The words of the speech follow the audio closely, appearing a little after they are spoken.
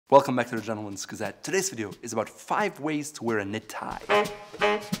Welcome back to the Gentleman's Gazette. Today's video is about 5 ways to wear a knit tie.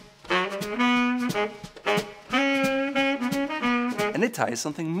 A knit tie is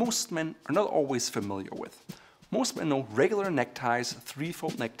something most men are not always familiar with. Most men know regular neckties,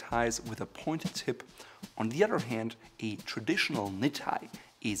 three-fold neckties with a pointed tip. On the other hand, a traditional knit tie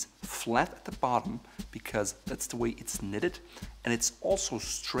is flat at the bottom because that's the way it's knitted, and it's also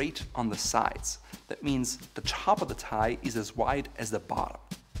straight on the sides. That means the top of the tie is as wide as the bottom.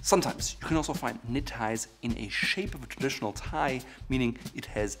 Sometimes you can also find knit ties in a shape of a traditional tie, meaning it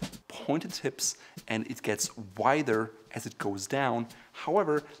has pointed tips and it gets wider as it goes down.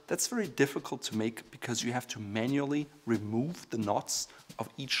 However, that's very difficult to make because you have to manually remove the knots of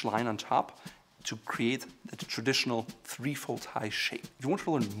each line on top to create the traditional three-fold tie shape. If you want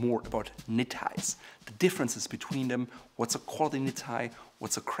to learn more about knit ties, the differences between them, what's a quality knit tie,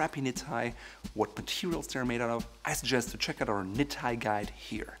 what's a crappy knit tie, what materials they're made out of, I suggest to check out our knit tie guide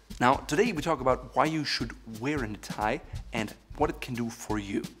here. Now, today we talk about why you should wear a knit tie and what it can do for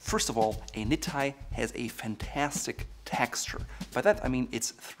you. First of all, a knit tie has a fantastic texture. By that I mean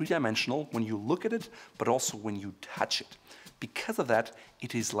it's three-dimensional when you look at it, but also when you touch it. Because of that,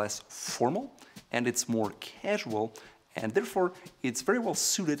 it is less formal and it's more casual, and therefore it's very well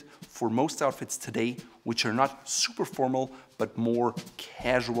suited for most outfits today, which are not super formal but more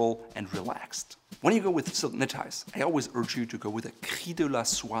casual and relaxed. When you go with silk knit ties, I always urge you to go with a cri de la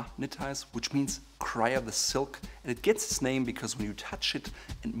soie knit ties, which means cry of the silk, and it gets its name because when you touch it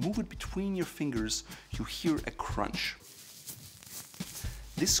and move it between your fingers, you hear a crunch.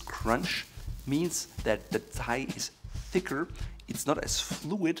 This crunch means that the tie is thicker, it's not as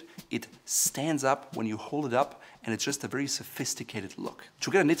fluid, it stands up when you hold it up, and it's just a very sophisticated look. To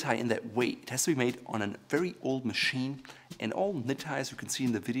get a knit tie in that way, it has to be made on a very old machine, and all knit ties you can see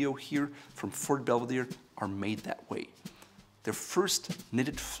in the video here from Fort Belvedere are made that way. They're first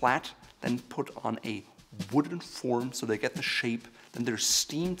knitted flat, then put on a wooden form so they get the shape, then they're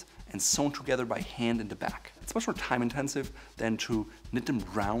steamed and sewn together by hand in the back. It's much more time intensive than to knit them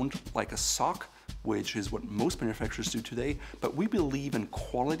round like a sock, which is what most manufacturers do today, but we believe in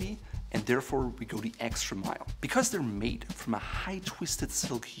quality and therefore we go the extra mile. Because they're made from a high twisted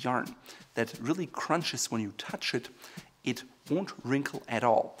silk yarn that really crunches when you touch it, it won't wrinkle at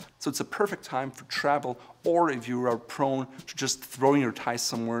all. So it's a perfect time for travel, or if you are prone to just throwing your ties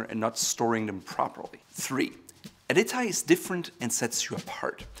somewhere and not storing them properly. 3. A knit tie is different and sets you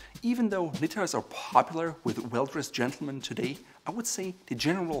apart. Even though knit ties are popular with well-dressed gentlemen today, I would say the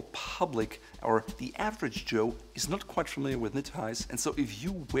general public or the average Joe is not quite familiar with knit ties, and so if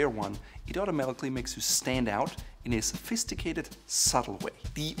you wear one, it automatically makes you stand out in a sophisticated, subtle way.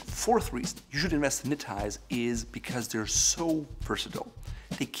 The 4th reason you should invest in knit ties is because they're so versatile.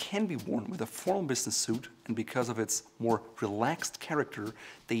 They can be worn with a formal business suit, and because of its more relaxed character,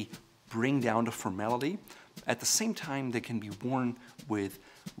 they bring down the formality. At the same time, they can be worn with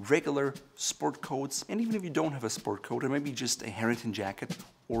regular sport coats, and even if you don't have a sport coat, or maybe just a Harrington jacket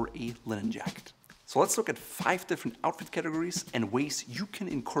or a linen jacket. So let's look at 5 different outfit categories and ways you can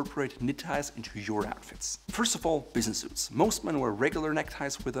incorporate knit ties into your outfits. First of all, business suits. Most men wear regular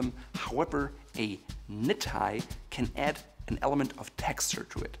neckties with them. However, a knit tie can add an element of texture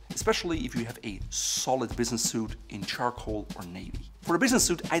to it, especially if you have a solid business suit in charcoal or navy. For a business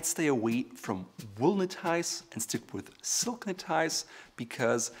suit, I'd stay away from wool knit ties and stick with silk knit ties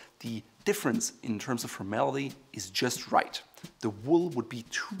because the difference in terms of formality is just right. The wool would be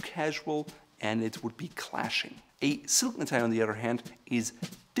too casual and it would be clashing. A silk knit tie, on the other hand, is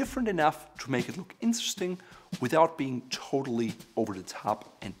different enough to make it look interesting without being totally over the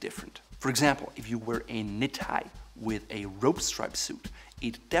top and different. For example, if you wear a knit tie with a rope stripe suit,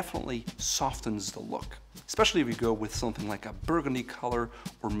 it definitely softens the look, especially if you go with something like a burgundy color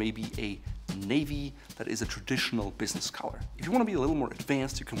or maybe a navy that is a traditional business color. If you want to be a little more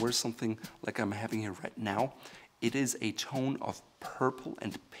advanced, you can wear something like I'm having here right now. It is a tone of purple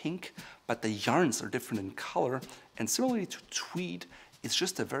and pink, but the yarns are different in color, and similarly to tweed, it's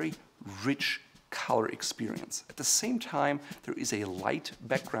just a very rich color experience. At the same time, there is a light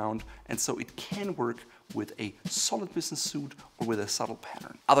background, and so it can work with a solid business suit or with a subtle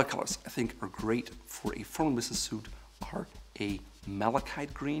pattern. Other colors I think are great for a formal business suit are a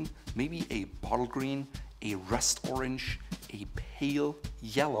malachite green, maybe a bottle green, a rust orange, a pale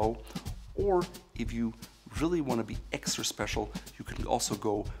yellow, or if you really want to be extra special, you can also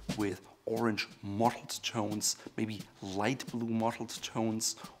go with orange mottled tones, maybe light blue mottled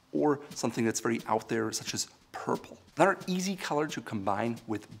tones, or something that's very out there such as purple. Another easy color to combine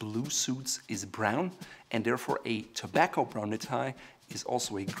with blue suits is brown, and therefore a tobacco brown knit tie is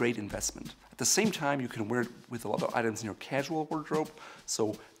also a great investment. At the same time, you can wear it with a lot of items in your casual wardrobe,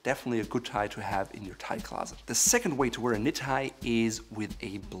 so definitely a good tie to have in your tie closet. The second way to wear a knit tie is with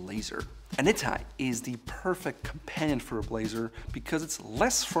a blazer. A knit tie is the perfect companion for a blazer because it's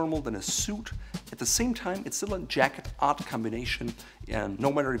less formal than a suit. At the same time, it's still a jacket-odd combination, and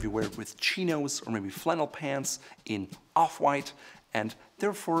no matter if you wear it with chinos or maybe flannel pants in off-white, and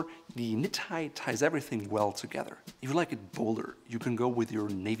therefore the knit tie ties everything well together. If you like it bolder, you can go with your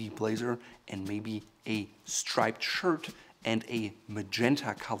navy blazer and maybe a striped shirt and a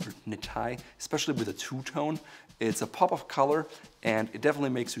magenta colored knit tie, especially with a two-tone. It's a pop of color and it definitely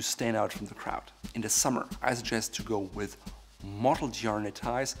makes you stand out from the crowd. In the summer, I suggest to go with mottled yarn knit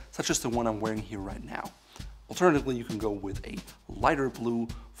ties, such as the one I'm wearing here right now. Alternatively, you can go with a lighter blue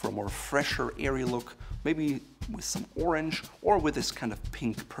for a more fresher, airy look, maybe with some orange or with this kind of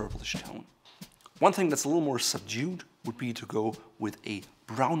pink purplish tone. One thing that's a little more subdued would be to go with a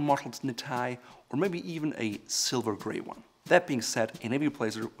brown mottled knit tie or maybe even a silver gray one. That being said, a navy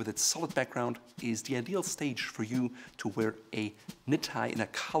blazer with its solid background is the ideal stage for you to wear a knit tie in a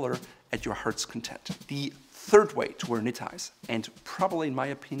color at your heart's content. The third way to wear knit ties, and probably in my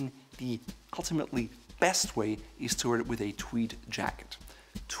opinion the ultimately best way, is to wear it with a tweed jacket.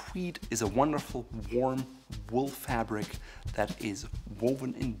 Tweed is a wonderful, warm wool fabric that is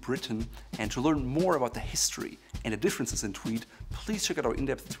woven in Britain, and to learn more about the history and the differences in tweed, please check out our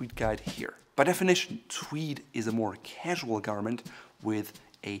in-depth tweed guide here. By definition, tweed is a more casual garment with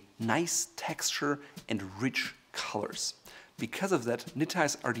a nice texture and rich colors. Because of that, knit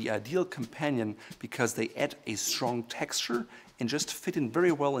ties are the ideal companion because they add a strong texture and just fit in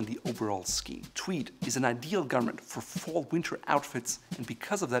very well in the overall scheme. Tweed is an ideal garment for fall-winter outfits, and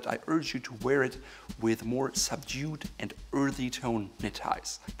because of that I urge you to wear it with more subdued and earthy tone knit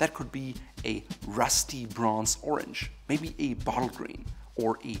ties. That could be a rusty bronze orange, maybe a bottle green,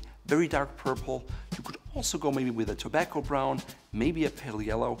 or a very dark purple. You could also go maybe with a tobacco brown, maybe a pale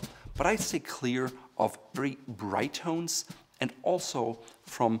yellow, but I'd stay clear of very bright tones and also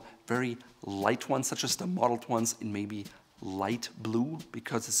from very light ones, such as the mottled ones in maybe light blue,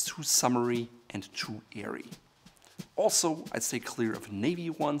 because it's too summery and too airy. Also, I'd stay clear of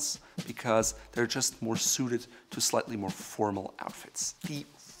navy ones because they're just more suited to slightly more formal outfits. The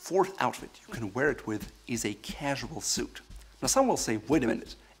fourth outfit you can wear it with is a casual suit. Now some will say, wait a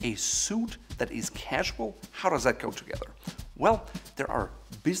minute, a suit that is casual, how does that go together? Well, there are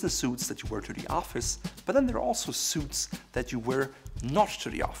business suits that you wear to the office, but then there are also suits that you wear not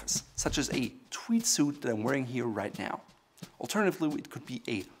to the office, such as a tweed suit that I'm wearing here right now. Alternatively, it could be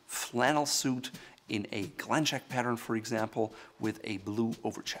a flannel suit in a glencheck pattern, for example, with a blue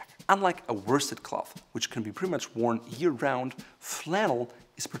overcheck. Unlike a worsted cloth, which can be pretty much worn year-round, flannel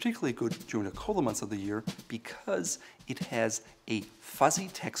is particularly good during the colder months of the year because it has a fuzzy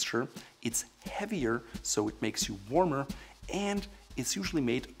texture, it's heavier, so it makes you warmer, and it's usually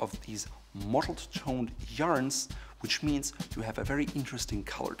made of these mottled toned yarns, which means you have a very interesting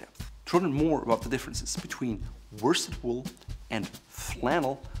color depth. To learn more about the differences between worsted wool and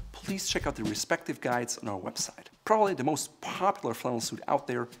flannel, please check out the respective guides on our website. Probably the most popular flannel suit out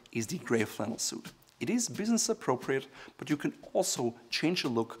there is the gray flannel suit. It is business appropriate, but you can also change the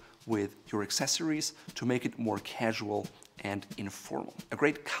look with your accessories to make it more casual and informal. A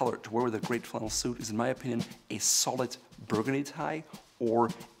great color to wear with a great flannel suit is, in my opinion, a solid burgundy tie or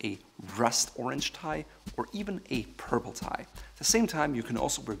a rust orange tie or even a purple tie. At the same time, you can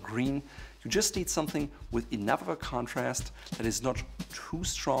also wear green. You just need something with enough of a contrast that is not too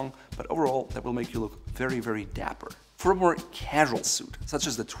strong, but overall that will make you look very, very dapper. For a more casual suit, such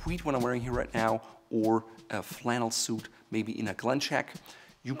as the tweed one I'm wearing here right now, or a flannel suit, maybe in a glencheck,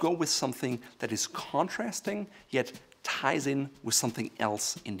 you go with something that is contrasting, yet ties in with something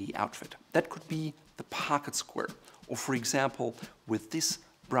else in the outfit. That could be the pocket square, or for example, with this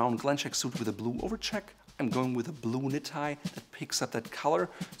brown glencheck suit with a blue overcheck, I'm going with a blue knit tie that picks up that color,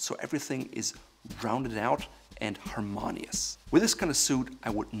 so everything is rounded out and harmonious. With this kind of suit, I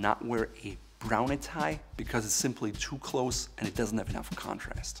would not wear a brown knit tie because it's simply too close and it doesn't have enough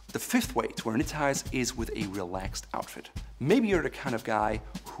contrast. The fifth way to wear knit ties is with a relaxed outfit. Maybe you're the kind of guy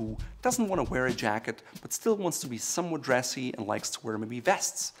who doesn't want to wear a jacket but still wants to be somewhat dressy and likes to wear maybe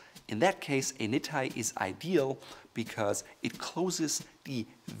vests. In that case, a knit tie is ideal because it closes the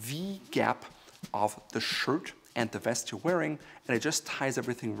V gap of the shirt and the vest you're wearing, and it just ties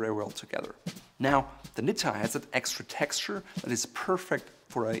everything very well together. Now, the knit tie has that extra texture that is perfect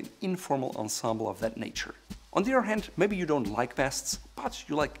for an informal ensemble of that nature. On the other hand, maybe you don't like vests, but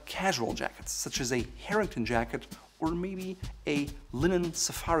you like casual jackets, such as a Harrington jacket or maybe a linen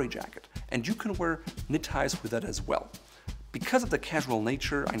safari jacket, and you can wear knit ties with that as well. Because of the casual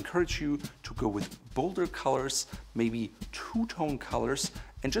nature, I encourage you to go with bolder colors, maybe two-tone colors,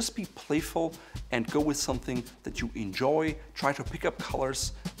 and just be playful and go with something that you enjoy. Try to pick up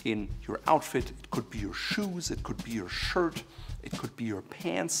colors in your outfit. It could be your shoes, it could be your shirt, it could be your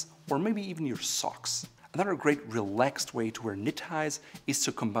pants, or maybe even your socks. Another great relaxed way to wear knit ties is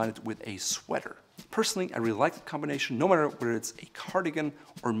to combine it with a sweater. Personally, I really like the combination, no matter whether it's a cardigan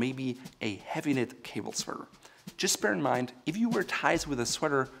or maybe a heavy knit cable sweater. Just bear in mind, if you wear ties with a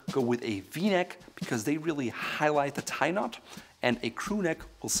sweater, go with a V-neck because they really highlight the tie knot, and a crew neck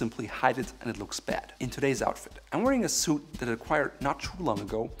will simply hide it and it looks bad. In today's outfit, I'm wearing a suit that I acquired not too long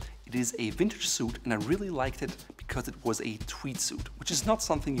ago. It is a vintage suit and I really liked it because it was a tweed suit, which is not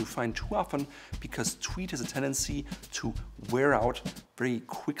something you find too often because tweed has a tendency to wear out very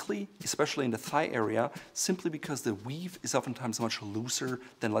quickly, especially in the thigh area, simply because the weave is oftentimes much looser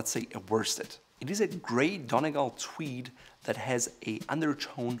than, let's say, a worsted. It is a gray Donegal tweed that has an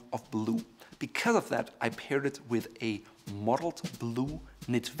undertone of blue. Because of that, I paired it with a mottled blue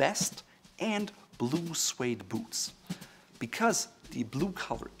knit vest and blue suede boots. Because the blue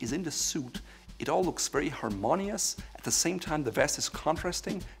color is in the suit, it all looks very harmonious. At the same time, the vest is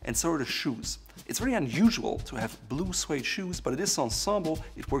contrasting, and so are the shoes. It's very unusual to have blue suede shoes, but in this ensemble,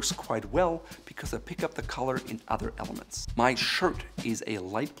 it works quite well because I pick up the color in other elements. My shirt is a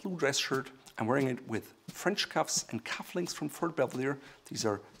light blue dress shirt. I'm wearing it with French cuffs and cufflinks from Fort Belvedere. These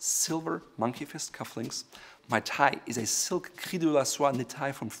are silver monkey fist cufflinks. My tie is a silk Cri de la Soie knit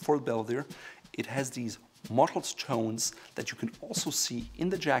tie from Fort Belvedere. It has these mottled tones that you can also see in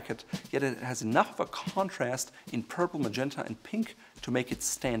the jacket, yet it has enough of a contrast in purple, magenta, and pink to make it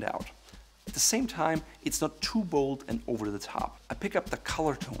stand out. At the same time, it's not too bold and over the top. I pick up the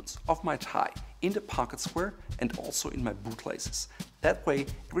color tones of my tie in the pocket square and also in my bootlaces. That way,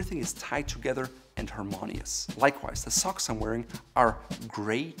 everything is tied together and harmonious. Likewise, the socks I'm wearing are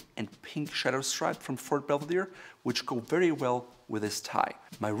gray and pink shadow striped from Fort Belvedere, which go very well with this tie.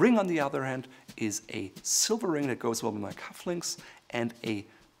 My ring, on the other hand, is a silver ring that goes well with my cufflinks and a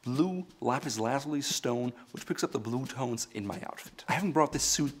blue lapis lazuli stone, which picks up the blue tones in my outfit. I haven't brought this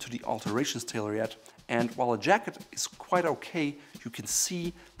suit to the alterations tailor yet, and while the jacket is quite okay, you can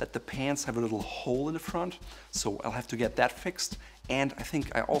see that the pants have a little hole in the front, so I'll have to get that fixed. And I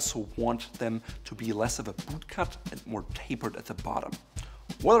think I also want them to be less of a boot cut and more tapered at the bottom.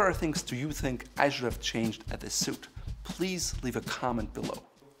 What other things do you think I should have changed at this suit? Please leave a comment below.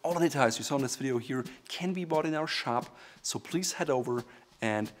 All the knit ties you saw in this video here can be bought in our shop, so please head over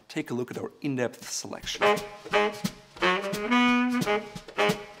and take a look at our in-depth selection.